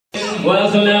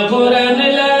واخلا قرآن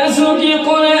لاسو کی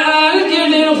قرآن کی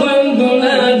ډېر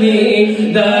خوندونه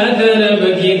دي دا د رب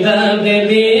کتاب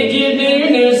دی کی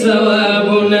ډېر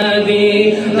ثوابونه دي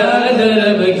دا د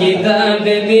رب کتاب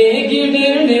دی کی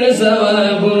ډېر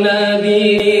ثوابونه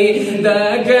دي دا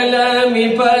کلام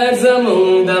پاک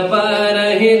زموږ د پاره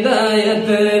هدایت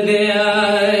دی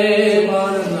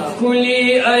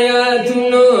کلی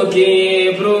آیاتونو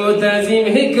کې پروت عظیم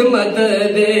حکمت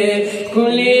دی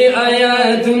کلی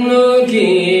آیاتونو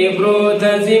کې پروت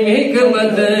عظیم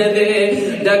حکمت دی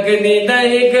ډک دی د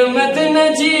حکمت نه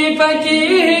چې پکې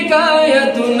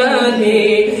حکایتونه دي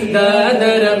دا د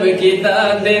رب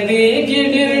کتاب دی کې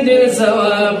ډېر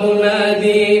ثوابونه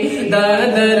دي دا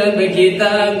د رب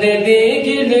کتاب دی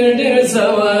کې ډېر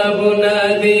ثوابونه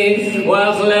دي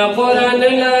واخلا قرآن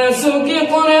لاسو کې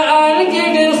قرآن کې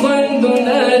ډېر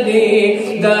خوندونه دي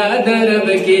دا د رب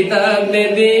کتاب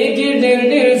دی کې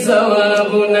ډېر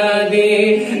ثوابونه دي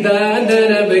دا د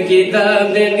رب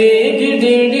کتاب دی کې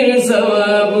ډېر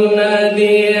ثوابونه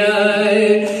دي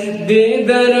دی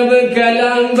د رب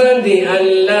کلام باندې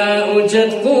الله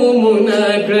اوچت قومونه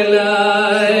کړلا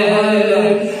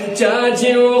چا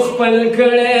چې خپل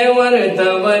کړه ورته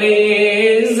ورې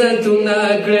عزتونه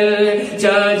کړل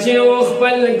چا چې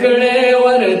خپل کړه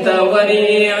ورته ورې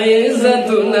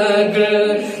عزتونه کړل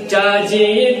چا چې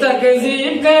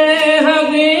تکذیب کړه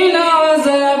هغې له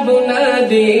عذابونه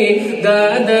دي دا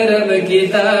د رب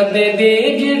کتاب دی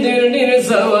کې ډېر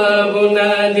ثوابونه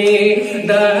دي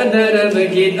دا د رب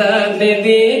کتاب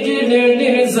دی کې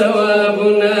ډېر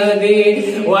ثوابونه دي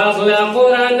واخلا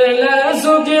قرآن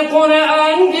لاسو کې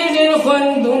قرآن کې ډېر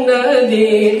خوندونه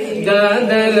دي دا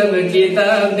د رب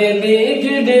کتاب دی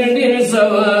کې ډېر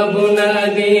ثوابونه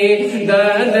دي دا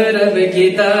د رب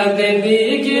کتاب دی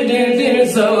کې ډېر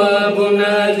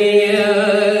ثوابونه دي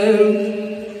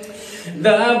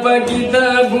دا په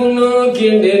کتابونو کې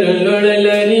ډېر لوړ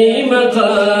لري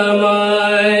مقام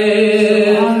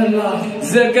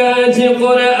زکا چې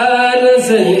قرآن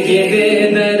اصل کې دی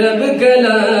د رب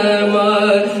کلام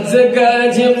زکا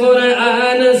چې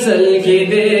قرآن اصل کې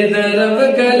دی د رب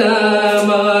کلام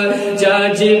چا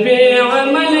چې په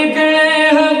عمل کړي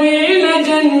هغوی له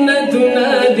جنتونه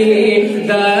دي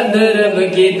دا د رب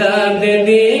کتاب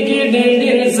دی کې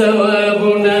ډېر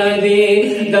ثوابونه دي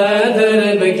دا د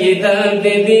رب کتاب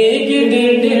دی کې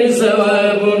ډېر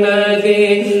ثوابونه دي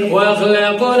واخلا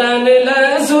قرآن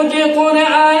لاسو کې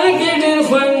قرآن کې ډېر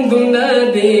خوندونه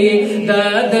دي دا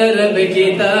د رب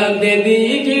کتاب دی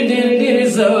کې ډېر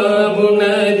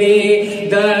ثوابونه دي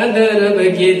دا د رب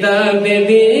کتاب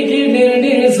دی کې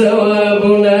ډېر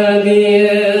ثوابونه دي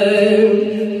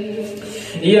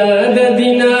یا د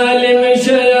دین عالم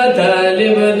شه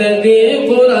طالب د دې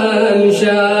قرآن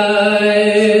شه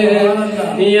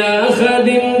یا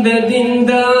خادم د دین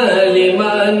د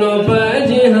عالمانو په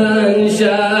جهان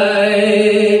شه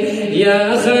یا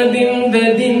خادم د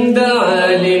دین د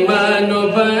عالمانو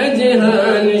په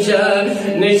جهان شه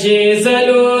نشي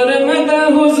څلورم د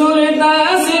حضور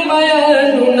داسې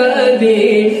بیانونه دي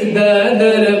دا د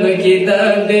رب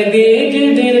کتاب دی کې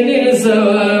ډېر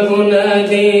ثوابونه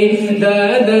دي دا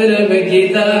د رب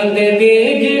کتاب دی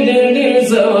کې ډېر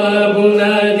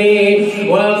ثوابونه دي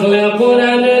واخلا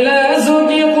قرآن لاسو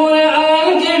کې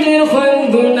قرآن کې ډېر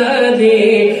خوندونه دي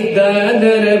دا د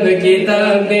رب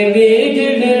کتاب دی کې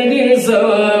ډېر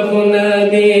ثوابونه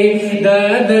دي دا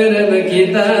د رب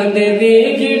کتاب دی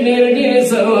کې ډېر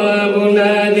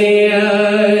ثوابونه دي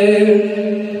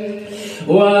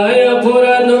وایا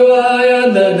قرآن وایا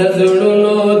د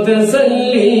زړونو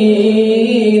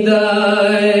تسلی ده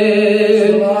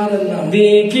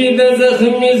دی کې د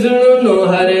زخمي زړونو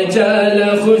هر چاله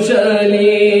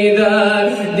خوشحالي ده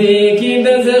دی کې د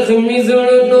زخمي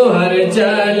زړونو هر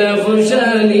چاله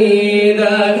خوشحالي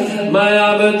ده ما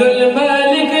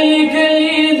عبدالمالک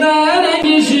لیکلي دا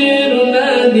رنګي شعرونه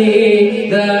دي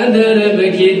دا د رب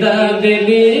کتاب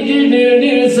دی کې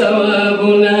ډېر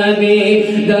ثوابونه دي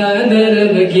دا د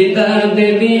رب کتاب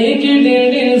دی کې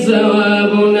ډېر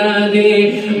ثوابونه دي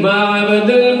ما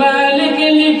عبدالمالک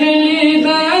لیکلي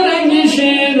دا رنګي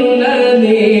شعرونه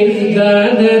دي دا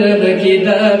د رب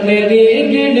کتاب دی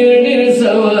کې ډېر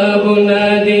ثوابونه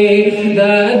دي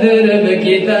دا د رب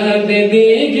کتاب دی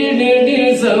کې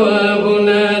ډېر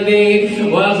ثوابونه دي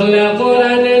واخلا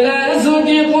قرآن لاسو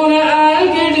کې قرآن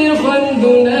کې ډېر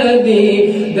خوندونه دي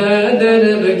دا د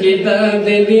رب کتاب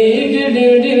دی کې